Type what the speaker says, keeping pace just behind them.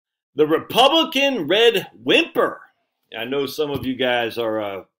The Republican Red Whimper. I know some of you guys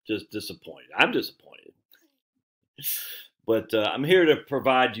are just disappointed. I'm disappointed. But I'm here to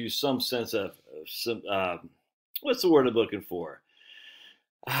provide you some sense of some, what's the word I'm looking for?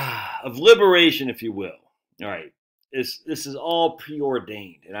 Of liberation, if you will. All right. This is all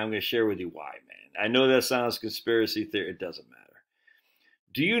preordained, and I'm going to share with you why, man. I know that sounds conspiracy theory. It doesn't matter.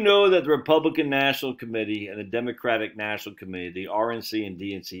 Do you know that the Republican National Committee and the Democratic National Committee, the RNC and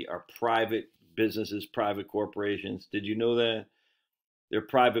DNC, are private businesses, private corporations? Did you know that? They're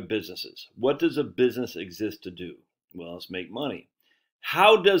private businesses. What does a business exist to do? Well, it's make money.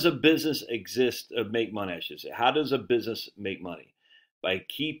 How does a business exist, make money, I should say? How does a business make money? By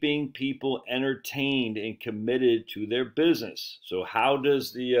keeping people entertained and committed to their business. So how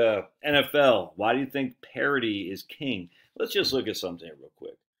does the NFL, why do you think parody is king? Let's just look at something real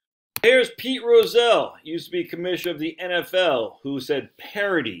quick. Here's Pete Rozelle, used to be commissioner of the NFL, who said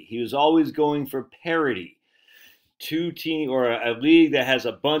parody. He was always going for parody. A league that has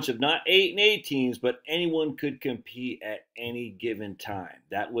a bunch of not 8 and 8 teams, but anyone could compete at any given time.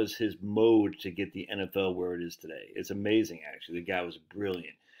 That was his mode to get the NFL where it is today. It's amazing, actually. The guy was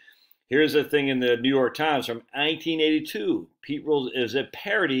brilliant. Here's a thing in the New York Times from 1982. Pete Rozelle is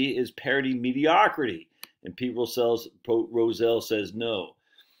parody mediocrity. And Pete Rozelle says no.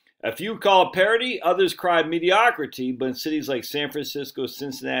 A few call it parody, others cry mediocrity, but in cities like San Francisco,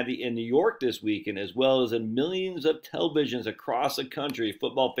 Cincinnati, and New York this weekend, as well as in millions of televisions across the country,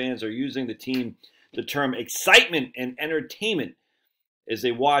 football fans are using the term excitement and entertainment as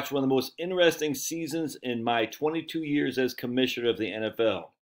they watch one of the most interesting seasons in my 22 years as commissioner of the NFL.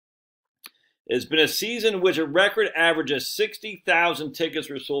 It's been a season in which a record average of 60,000 tickets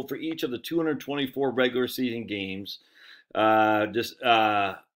were sold for each of the 224 regular season games. More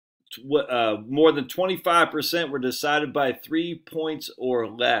than 25% were decided by 3 points or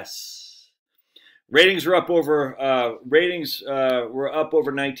less. Ratings were up over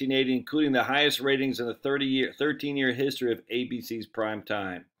 1980, including the highest ratings in the 13-year history of ABC's prime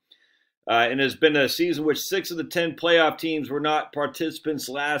time. And it's been a season in which 6 of the 10 playoff teams were not participants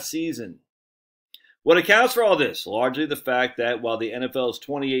last season. What accounts for all this? Largely the fact that while the NFL's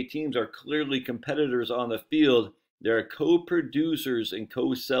 28 teams are clearly competitors on the field, they are co-producers and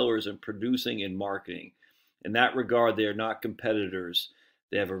co-sellers in producing and marketing. In that regard, they are not competitors.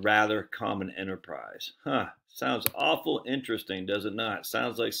 They have a rather common enterprise. Sounds awful interesting, does it not?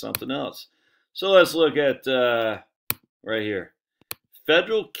 Sounds like something else. So let's look at right here.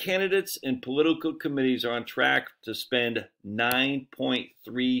 Federal candidates and political committees are on track to spend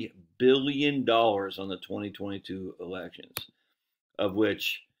 $9.3 billion on the 2022 elections, of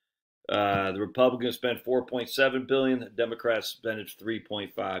which the Republicans spent $4.7 billion, the Democrats spent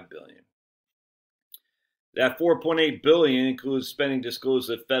 $3.5 billion. That $4.8 billion includes spending disclosed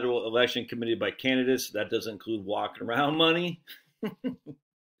to the Federal Election Committee by candidates. That doesn't include walking around money.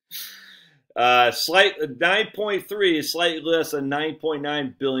 9.3 is slightly less than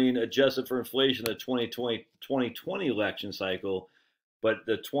 9.9 billion adjusted for inflation in the 2020 election cycle, but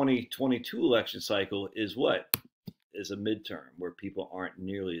the 2022 election cycle is what? Is a midterm where people aren't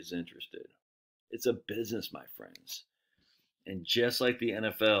nearly as interested. It's a business, my friends. And just like the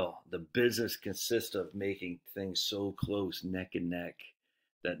NFL, the business consists of making things so close, neck and neck,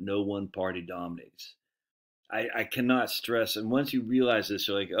 that no one party dominates. I cannot stress, and once you realize this,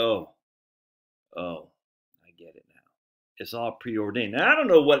 you're like, oh, I get it now. It's all preordained. Now, I don't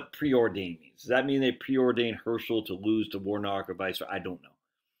know what preordained means. Does that mean they preordained Herschel to lose to Warnock or vice versa? I don't know.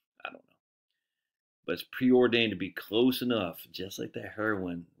 But it's preordained to be close enough, just like that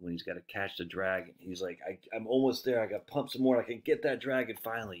heroin when he's got to catch the dragon. He's like, I'm almost there. I got to pump some more. I can get that dragon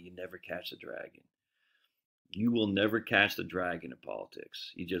finally. You never catch the dragon. You will never catch the dragon in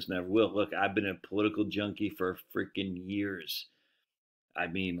politics. You just never will. Look, I've been a political junkie for freaking years. I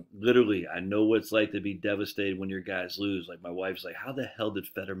mean, literally, I know what it's like to be devastated when your guys lose. Like my wife's like, how the hell did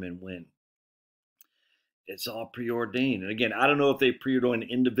Fetterman win? It's all preordained. And again, I don't know if they preordained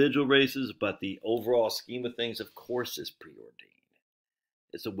individual races, but the overall scheme of things, of course, is preordained.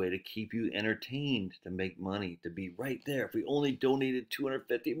 It's a way to keep you entertained, to make money, to be right there. If we only donated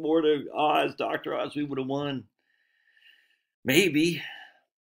 250 more to Dr. Oz, we would have won. Maybe.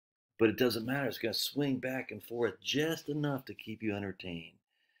 But it doesn't matter. It's going to swing back and forth just enough to keep you entertained.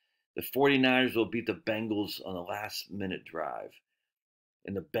 The 49ers will beat the Bengals on the last-minute drive.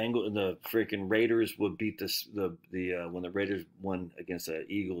 And the freaking Raiders would beat when the Raiders won against the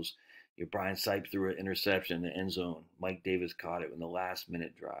Eagles. Brian Sipes threw an interception in the end zone. Mike Davis caught it in the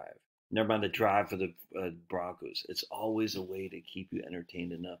last-minute drive. Never mind the drive for the Broncos. It's always a way to keep you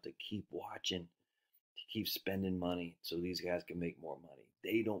entertained enough to keep watching, to keep spending money so these guys can make more money.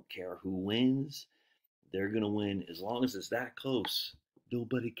 They don't care who wins. They're going to win as long as it's that close.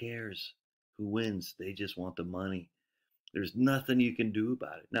 Nobody cares who wins. They just want the money. There's nothing you can do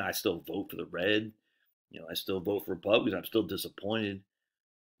about it. Now, I still vote for the red. I still vote for Republicans. I'm still disappointed.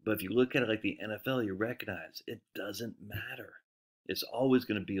 But if you look at it like the NFL, you recognize it doesn't matter. It's always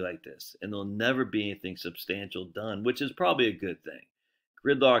going to be like this. And there'll never be anything substantial done, which is probably a good thing.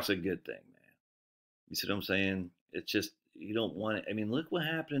 Gridlock's a good thing, man. You see what I'm saying? It's just, you don't want it. I mean, look what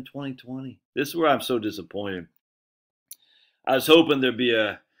happened in 2020. This is where I'm so disappointed. I was hoping there'd be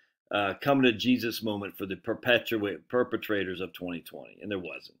a coming to Jesus moment for the perpetrators of 2020. And there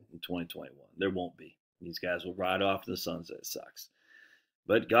wasn't in 2021. There won't be. These guys will ride off in the sunset. It sucks.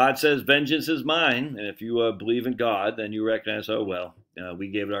 But God says, vengeance is mine. And if you believe in God, then you recognize, oh, well, we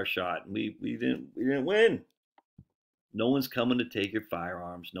gave it our shot. And we didn't win. No one's coming to take your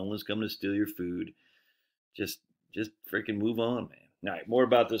firearms. No one's coming to steal your food. Just freaking move on, man. All right, more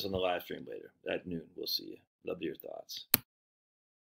about this on the live stream later at noon. We'll see you. Love your thoughts.